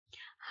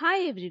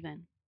Hi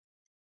everyone,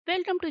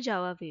 welcome to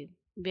Java Wave,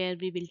 where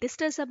we will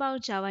discuss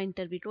about Java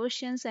interview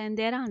questions and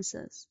their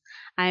answers.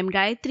 I am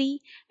Gayatri,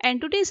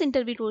 and today's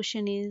interview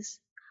question is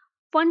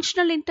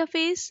functional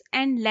interface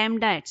and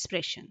Lambda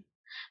expression,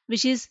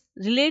 which is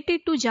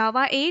related to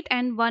Java 8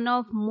 and one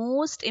of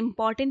most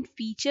important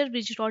feature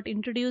which got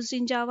introduced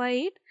in Java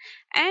 8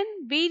 and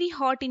very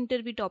hot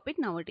interview topic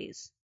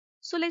nowadays.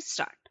 So let's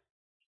start.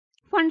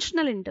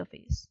 Functional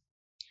interface.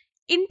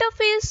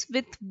 Interface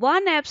with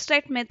one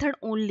abstract method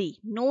only,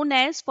 known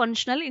as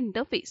functional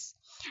interface.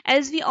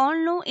 As we all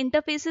know,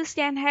 interfaces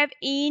can have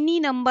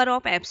any number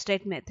of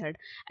abstract method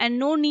and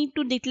no need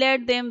to declare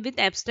them with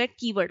abstract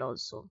keyword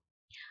also.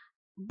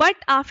 But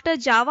after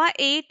Java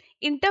 8,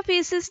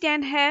 interfaces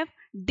can have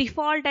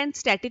default and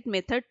static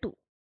method too.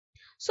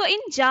 So in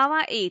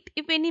Java 8,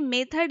 if any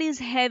method is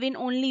having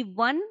only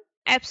one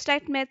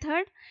abstract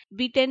method,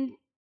 we can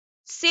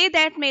say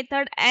that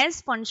method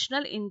as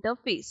functional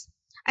interface,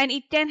 and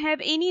it can have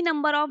any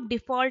number of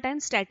default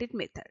and static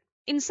method.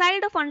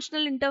 Inside a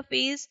functional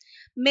interface,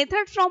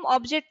 method from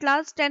object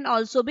class can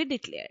also be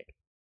declared.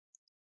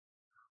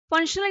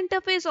 Functional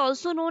interface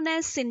also known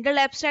as single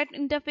abstract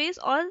interface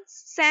or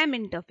SAM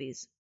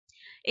interface.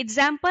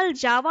 Example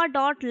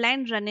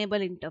java.len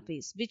runnable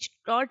interface, which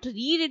got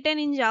rewritten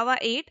in Java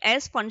 8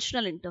 as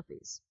functional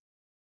interface.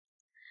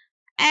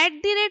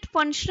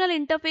 Functional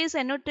interface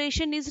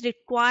annotation is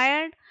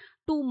required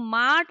to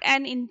mark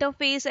an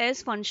interface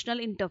as functional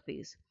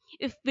interface.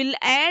 If we'll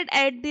add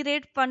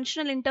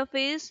functional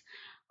interface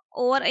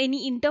or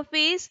any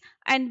interface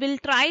and will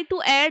try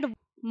to add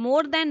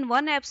more than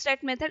one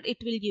abstract method, it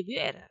will give you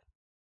error.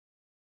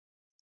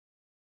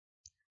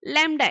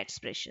 Lambda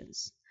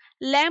expressions.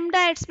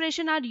 Lambda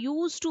expression are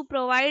used to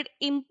provide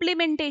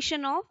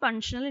implementation of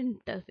functional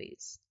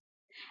interface.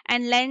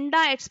 And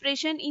lambda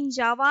expression in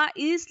Java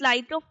is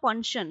like a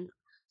function.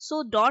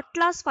 So dot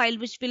class file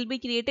which will be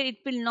created, it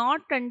will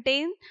not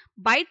contain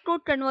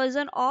bytecode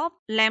conversion of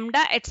lambda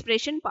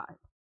expression part.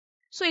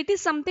 So it is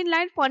something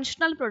like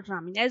functional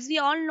programming. As we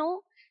all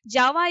know,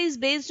 Java is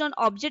based on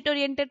object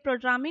oriented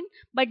programming,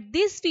 but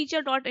this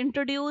feature got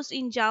introduced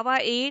in Java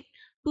 8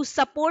 to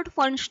support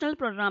functional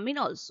programming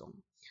also.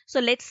 So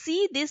let's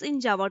see this in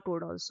Java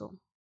code also.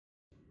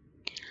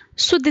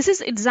 So this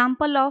is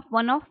example of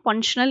one of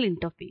functional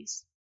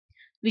interface,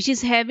 which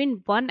is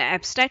having one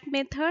abstract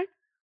method,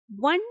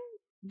 one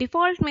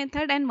default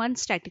method and one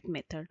static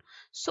method.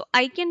 So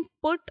I can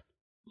put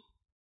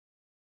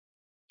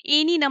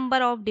any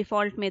number of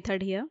default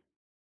method here.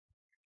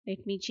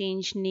 Let me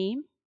change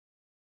name,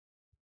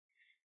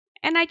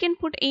 and I can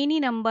put any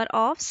number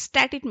of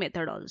static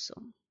method also.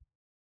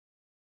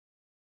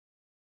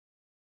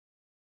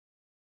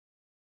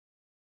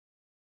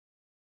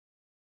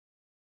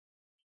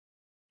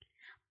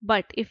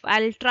 But if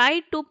I'll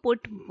try to put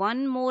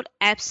one more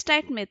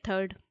abstract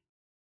method,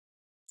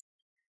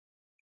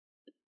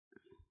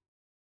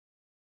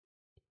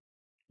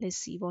 let's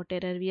see what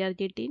error we are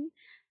getting.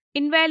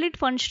 Invalid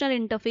functional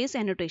interface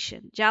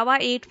annotation. Java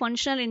 8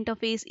 functional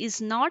interface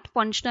is not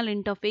functional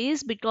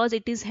interface because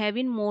it is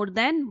having more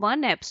than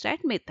one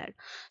abstract method.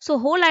 So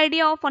whole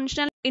idea of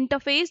functional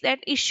interface that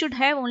it should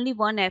have only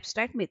one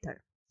abstract method.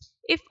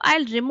 If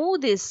I'll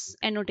remove this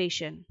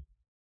annotation,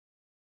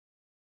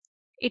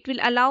 it will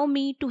allow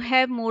me to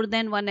have more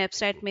than one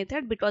abstract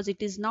method because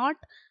it is not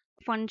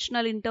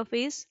functional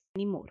interface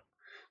anymore.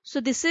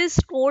 So this is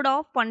code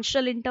of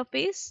functional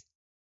interface.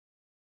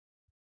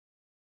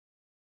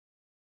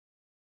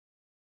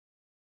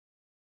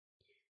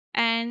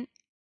 And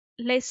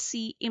let's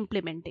see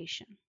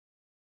implementation.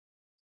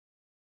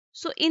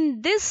 So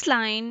in this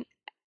line,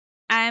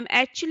 I am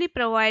actually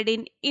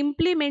providing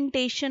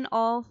implementation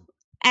of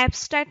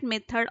abstract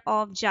method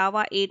of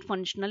Java 8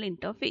 functional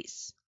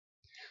interface.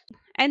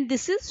 And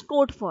this is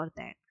code for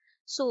that.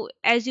 So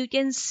as you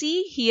can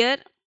see here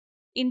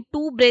in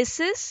two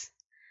braces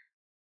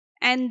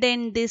and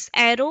then this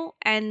arrow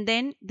and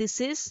then this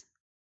is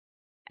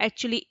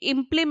actually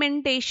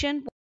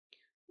implementation.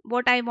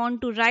 What I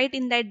want to write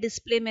in that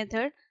display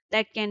method,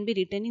 that can be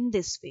written in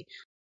this way.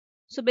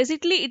 So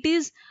basically it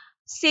is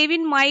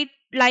saving my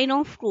line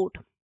of code.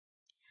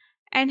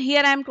 And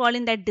here I am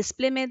calling that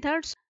display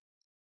method.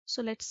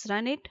 So let's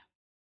run it.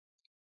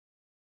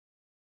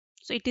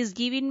 So it is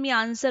giving me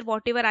answer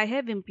whatever I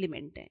have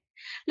implemented.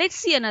 Let's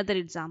see another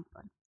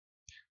example.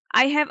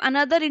 I have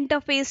another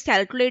interface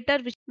calculator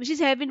which is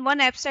having one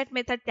abstract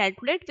method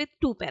calculate with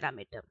two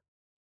parameter.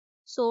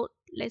 So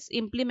let's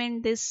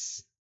implement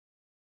this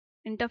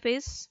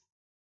interface.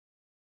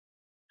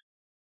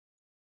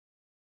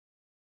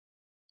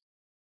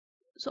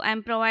 So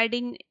I'm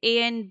providing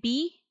A and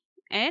B,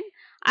 and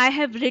I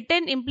have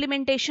written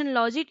implementation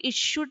logic. It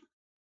should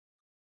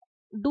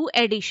do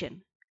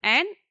addition,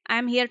 and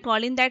I'm here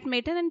calling that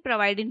method and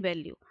providing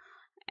value.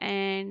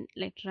 And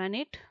let's run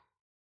it.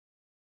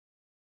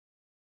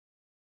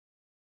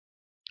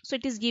 So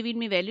it is giving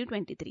me value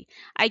 23.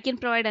 I can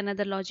provide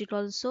another logic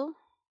also.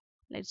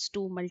 Let's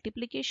do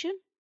multiplication.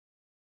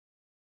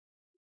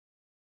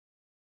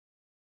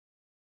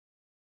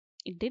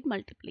 It did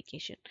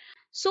multiplication.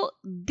 So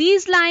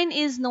this line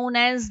is known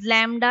as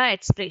lambda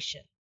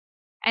expression.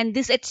 And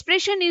this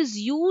expression is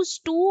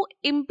used to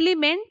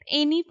implement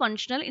any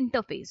functional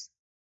interface.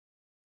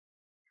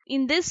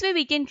 In this way,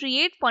 we can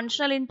create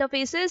functional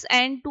interfaces,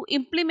 and to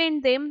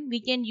implement them, we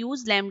can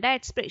use lambda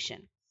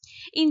expression.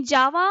 In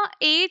Java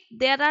 8,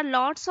 there are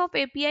lots of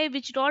API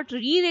which got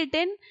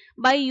rewritten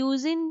by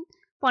using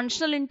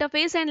functional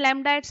interface and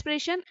lambda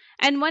expression.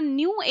 And one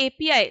new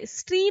API,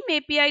 Stream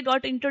API,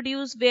 got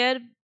introduced where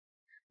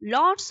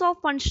lots of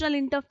functional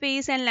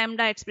interface and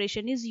lambda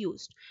expression is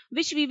used,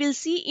 which we will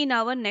see in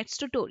our next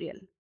tutorial.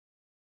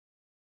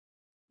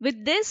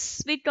 With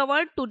this, we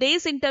covered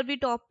today's interview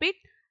topic,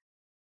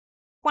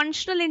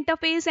 functional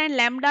interface and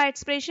lambda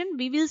expression.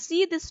 We will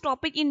see this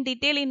topic in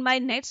detail in my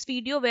next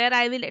video where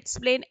I will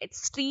explain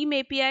Stream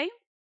API.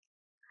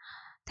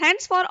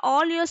 Thanks for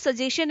all your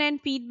suggestion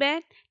and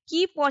feedback.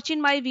 Keep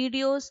watching my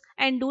videos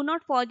and do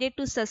not forget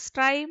to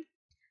subscribe.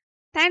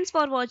 Thanks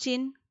for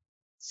watching.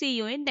 See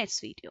you in next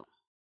video.